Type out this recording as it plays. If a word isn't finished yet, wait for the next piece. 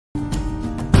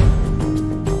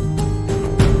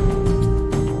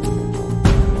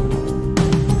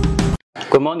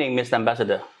Good morning, Mr.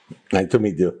 Ambassador. Nice to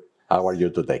meet you. How are you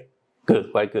today?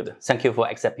 Good, very good. Thank you for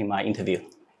accepting my interview.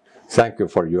 Thank you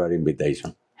for your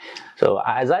invitation. So,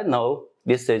 as I know,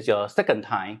 this is your second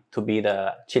time to be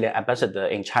the Chilean Ambassador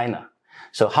in China.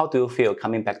 So, how do you feel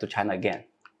coming back to China again?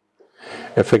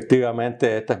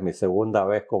 Efectivamente, esta es mi segunda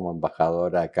vez como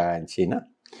embajador acá en China.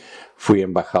 Fui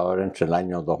embajador entre el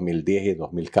año 2010 y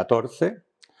 2014.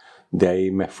 De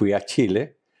ahí me fui a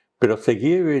Chile, pero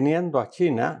seguí viniendo a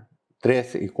China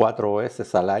 3 y 4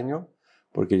 veces al año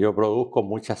porque yo produzco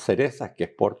muchas cerezas que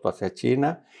exporto hacia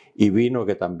China y vino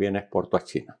que también exporto a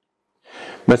China.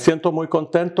 Me siento muy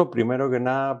contento, primero que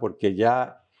nada, porque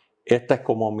ya esta es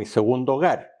como mi segundo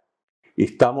hogar y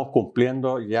estamos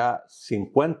cumpliendo ya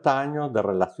 50 años de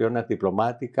relaciones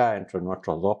diplomáticas entre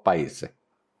nuestros dos países.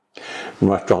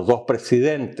 Nuestros dos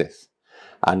presidentes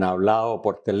han hablado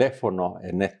por teléfono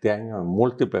en este año en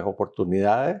múltiples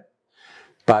oportunidades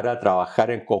para trabajar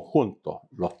en conjunto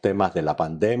los temas de la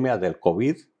pandemia del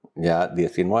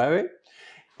COVID-19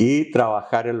 y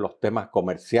trabajar en los temas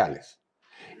comerciales.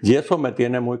 Y eso me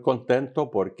tiene muy contento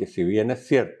porque si bien es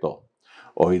cierto,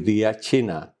 hoy día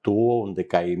China tuvo un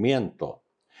decaimiento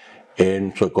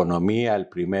en su economía el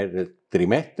primer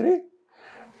trimestre,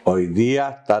 hoy día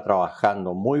está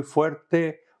trabajando muy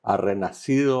fuerte, ha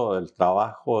renacido el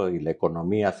trabajo y la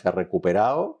economía se ha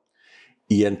recuperado.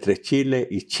 Y entre Chile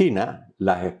y China,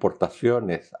 las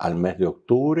exportaciones al mes de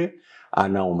octubre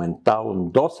han aumentado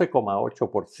un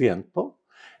 12,8%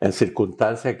 en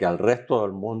circunstancias que al resto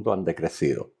del mundo han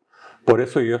decrecido. Por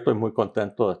eso yo estoy muy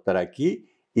contento de estar aquí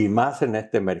y más en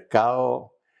este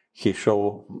mercado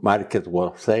Show Market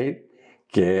World Sale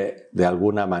que de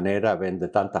alguna manera vende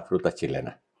tantas frutas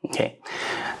chilenas. Okay.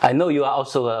 I know you are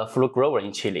also a fruit grower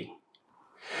in Chile.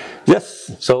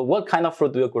 Yes. So what kind of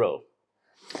fruit do you grow?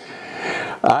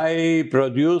 I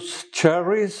produce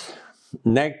cherries,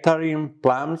 nectarine,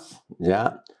 plums,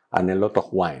 yeah, and a lot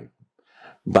of wine.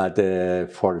 But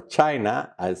for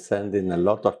China, I send in a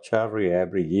lot of cherry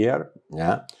every year,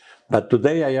 yeah. But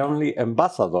today I only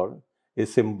ambassador.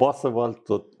 It's impossible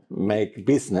to make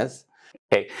business.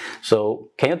 Okay, so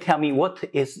can you tell me what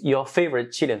is your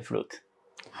favorite Chilean fruit?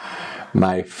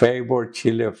 My favorite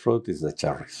Chilean fruit is the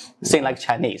cherries. Sing like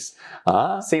Chinese.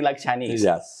 Sing like Chinese.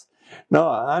 Yes.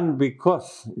 No, and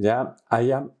because I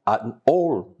am an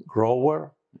old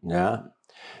grower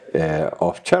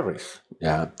of cherries.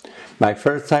 My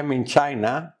first time in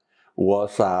China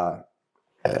was an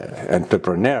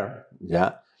entrepreneur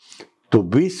to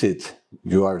visit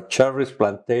your cherries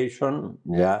plantation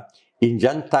in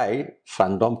Yantai,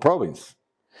 Shandong province.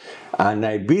 And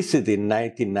I visited in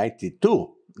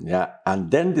 1992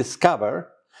 and then discovered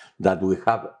that we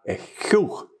have a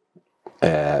huge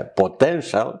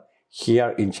potential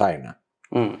here in China.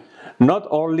 Not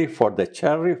only for the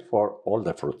cherry, for all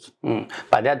the fruits.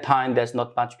 By that time, there's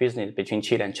not much business between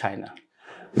Chile and China.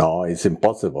 No, it's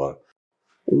impossible.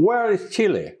 Where is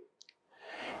Chile?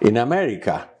 In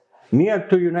America? Near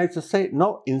to United States?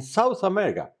 No, in South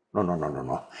America.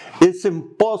 No. It's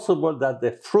impossible that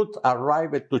the fruit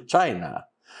arrived to China.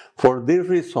 For this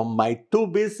reason, my two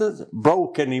businesses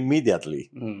broken immediately.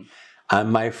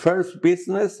 And my first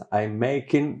business I'm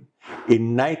making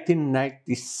in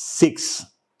 1996.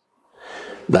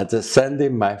 That is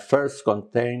sending my first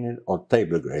container of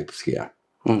table grapes here.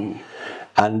 And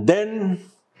then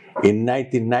in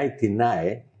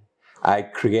 1999, I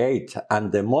create a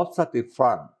demonstrative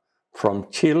farm from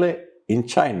Chile in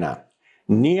China,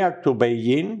 near to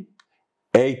Beijing,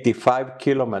 85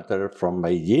 kilometers from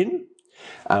Beijing,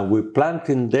 and we plant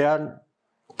in there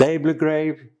table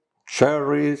grape,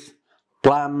 cherries,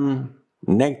 plum,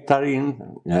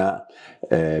 nectarine,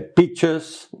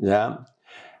 peaches,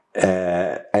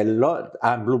 a lot,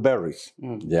 and blueberries,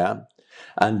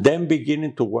 and then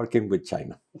beginning to working with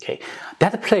China. Okay,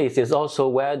 that place is also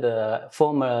where the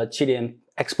former Chilean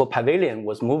Expo Pavilion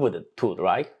was moved to,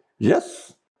 right?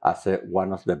 Yes, as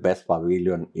one of the best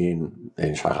pavilions in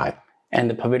Shanghai. And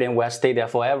the pavilion will stay there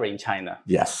forever in China.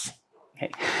 Yes.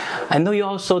 Okay. I know you're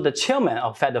also the chairman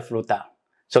of FedeFruta.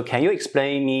 So can you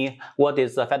explain me what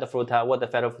is FedeFruta, what the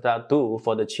FedeFruta do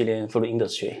for the Chilean fruit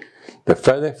industry? The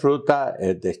FedeFruta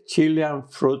is the Chilean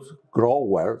Fruit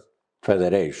Growers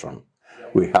Federation.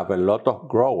 We have a lot of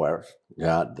growers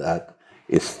that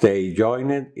stay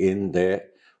joined in the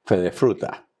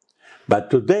FedeFruta. But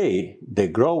today, the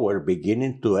grower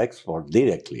beginning to export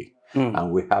directly.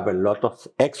 And we have a lot of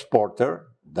exporters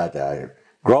that are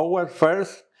grower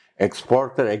first,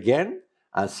 exporter again,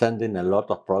 and sending a lot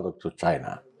of product to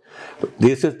China.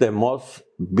 This is the most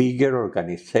bigger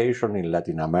organization in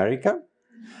Latin America.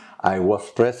 I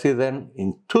was president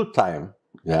in 2 times,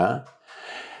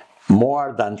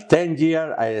 More than 10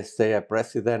 years, I stay a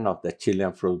president of the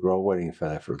Chilean Fruit Grower in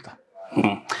FedeFruta.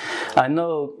 I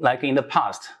know, like in the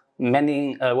past,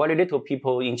 many very little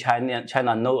people in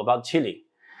China know about Chile.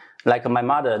 Like my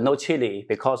mother knows Chile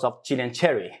because of Chilean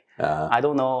cherry. I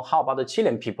don't know how about the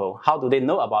Chilean people. How do they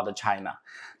know about China?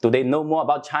 Do they know more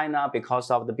about China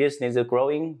because of the business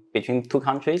growing between two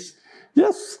countries?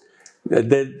 Yes,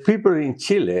 the people in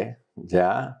Chile,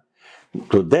 yeah,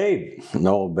 today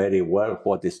know very well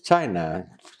what is China.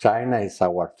 China is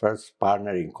our first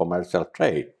partner in commercial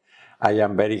trade. I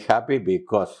am very happy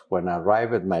because when I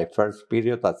arrived at my first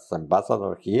period as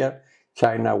ambassador here,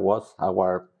 China was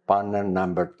our partner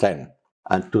number 10.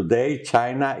 And today,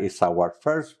 China is our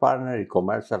first partner in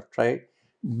commercial trade,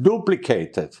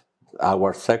 duplicated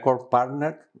our second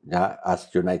partner as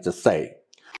United States.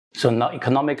 So now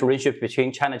economic relationship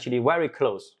between China and Chile very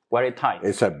close, very tight.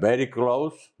 It's a very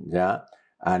close, yeah.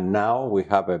 And now we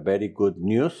have a very good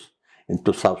news in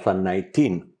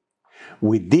 2019.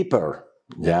 We deeper,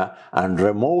 yeah, and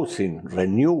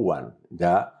renew one,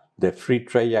 yeah, the free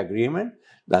trade agreement,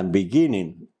 and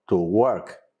beginning to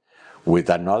work with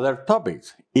another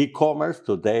topics. E-commerce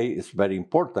today is very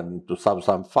important. In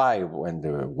 2005,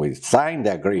 when we signed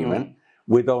the agreement,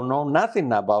 we don't know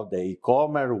nothing about the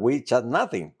e-commerce, WeChat,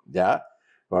 nothing. Yeah,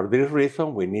 for this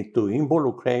reason, we need to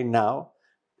involve now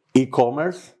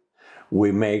e-commerce.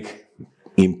 We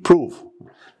improve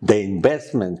the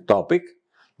investment topic.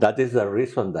 That is the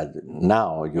reason that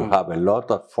now you have a lot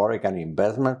of foreign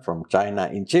investment from China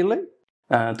in Chile.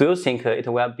 Do you think it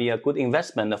will be a good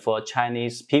investment for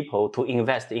Chinese people to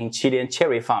invest in Chilean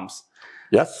cherry farms?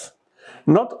 Yes,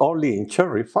 not only in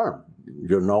cherry farm.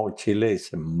 You know, Chile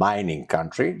is a mining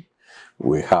country.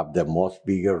 We have the most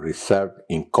bigger reserve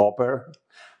in copper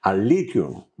and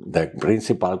lithium, the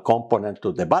principal component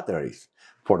to the batteries.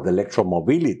 For the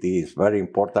electromobility is very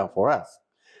important for us.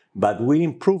 But we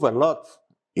improve a lot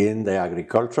in the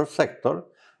agriculture sector,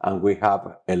 and we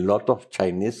have a lot of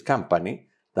Chinese companies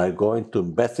that are going to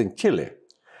invest in Chile.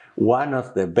 One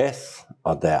of the best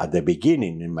at the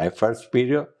beginning, in my first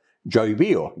period,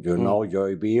 Joybio. You know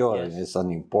Joybio, yes. Is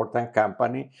an important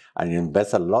company and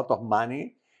invests a lot of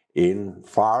money in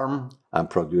farm and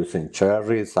producing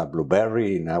cherries and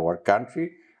blueberry in our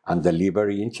country and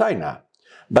delivery in China.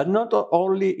 But not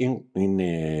only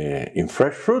in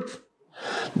fresh fruit.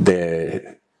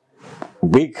 The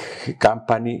big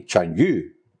company Changyu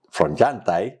from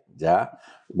Yantai, yeah,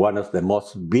 one of the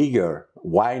most bigger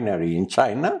winery in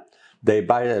China. They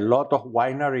buy a lot of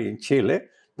winery in Chile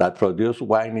that produce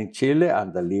wine in Chile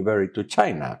and deliver it to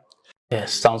China.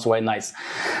 Yes, sounds very nice.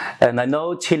 And I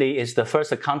know Chile is the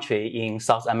first country in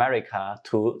South America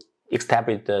to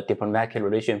establish the diplomatic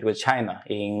relationship with China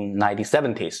in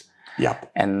 1970s.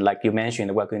 Yep. And like you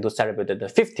mentioned, we're going to celebrate the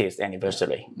 50th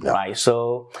anniversary, right?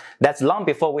 So that's long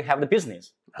before we have the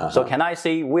business. So can I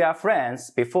say we are friends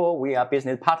before we are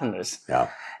business partners? Yeah.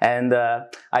 And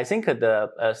I think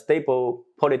the stable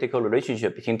political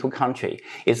relationship between two countries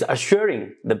is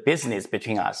assuring the business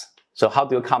between us. So how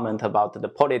do you comment about the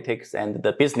politics and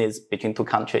the business between two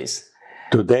countries?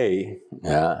 Today,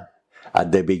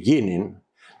 at the beginning,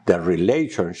 the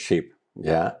relationship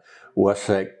was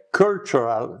a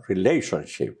cultural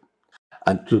relationship.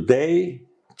 And today,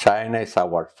 China is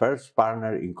our first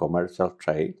partner in commercial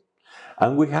trade.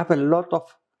 And we have a lot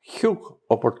of huge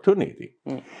opportunity.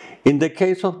 In the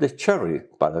case of the cherry,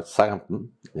 for example,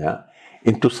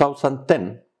 in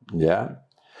 2010,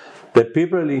 the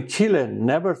people in Chile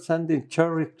never sending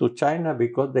cherry to China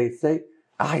because they say,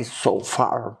 it's so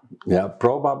far,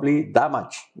 probably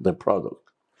damage the product.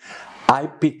 I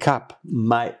pick up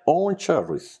my own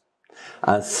cherries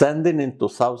and sending in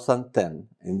 2010.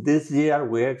 In this year,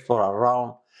 we export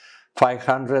around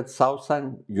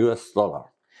 $500,000 US.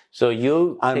 So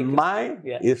you and mine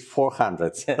is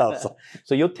 400,000.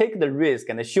 So you take the risk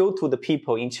and show to the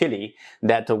people in Chile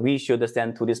that we should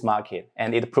send to this market,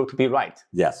 and it proved to be right.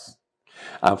 Yes,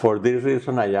 and for this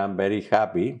reason I am very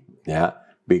happy,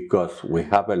 because we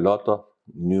have a lot of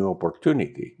new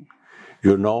opportunity.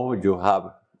 You know, you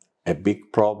have a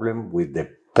big problem with the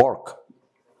pork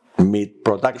meat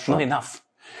production. It's not enough.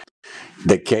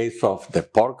 The case of the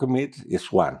pork meat is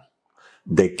one.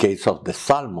 The case of the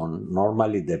salmon,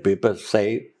 normally the people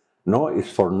say, no, it's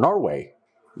for Norway,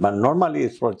 but normally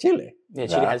it's for Chile. Yeah,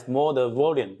 Chile has more the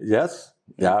volume. Yes,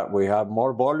 we have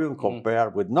more volume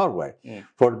compared with Norway.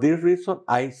 For this reason,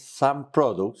 some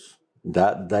products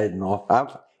that they don't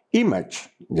have image.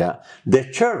 The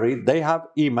cherry, they have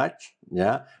image,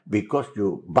 because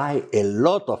you buy a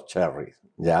lot of cherries.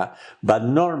 But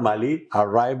normally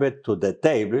arrive to the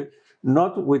table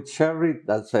not with cherry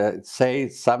that say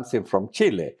something from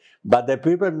Chile, but the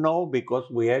people know because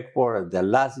we exported the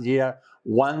last year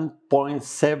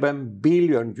 1.7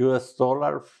 billion US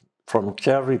dollars from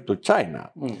cherry to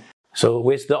China. So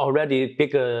with the already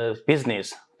bigger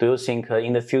business, do you think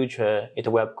in the future it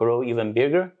will grow even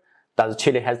bigger? Does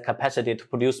Chile have capacity to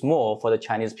produce more for the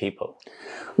Chinese people?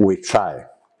 We try.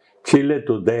 Chile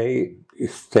today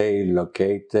is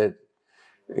located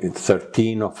in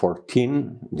 13 or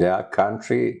 14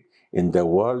 country in the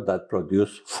world that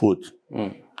produce food.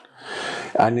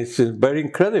 And it's very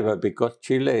incredible because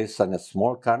Chile is a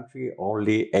small country,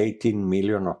 only 18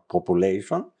 million of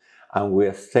population, and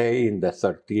we stay in the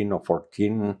 13 or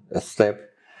 14 step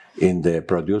in the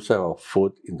producer of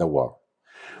food in the world.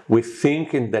 We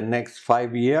think in the next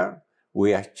 5 years,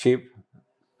 we achieve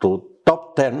to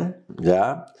top 10,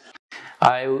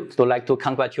 I would like to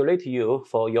congratulate you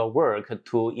for your work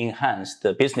to enhance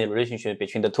the business relationship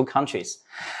between the two countries.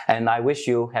 And I wish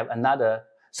you have another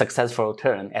successful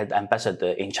turn as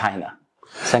ambassador in China.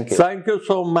 Thank you. Thank you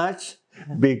so much,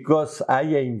 because I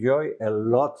enjoy a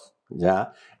lot,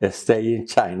 stay in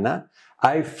China.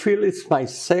 I feel it's my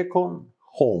second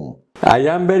home. I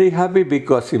am very happy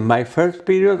because in my first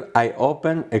period, I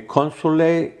opened a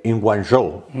consulate in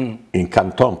Guangzhou, in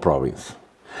Canton province.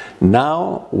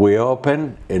 Now we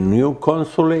open a new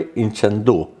consulate in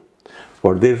Chengdu.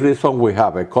 For this reason, we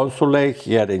have a consulate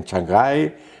here in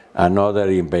Shanghai, another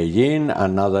in Beijing,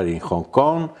 another in Hong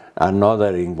Kong,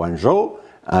 another in Guangzhou,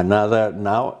 another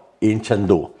now in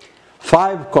Chengdu.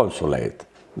 5 consulates.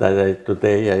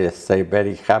 Today I stay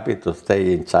very happy to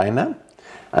stay in China.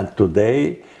 And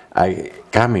today I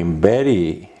come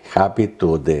very happy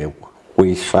to the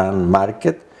Huishan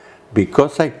market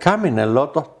because I come in a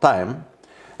lot of time.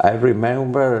 I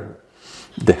remember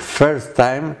the first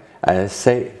time I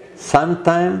say,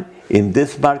 sometime in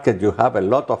this market you have a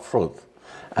lot of fruit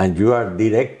and you are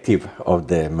directive of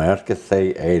the market,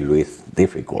 say, hey Luis,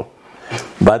 difficult.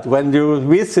 But when you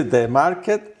visit the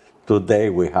market, today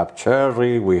we have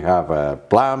cherry, we have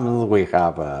plums, we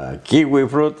have kiwi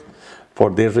fruit. For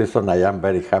this reason, I am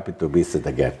very happy to visit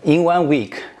again. In 1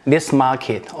 week, this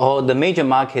market or the major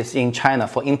markets in China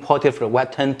for imported fruit will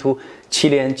turn to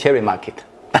Chilean cherry market.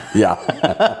 Yeah.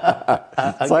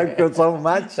 Thank you so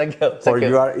much Thank you. for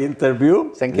your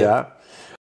interview. Thank you. Yeah.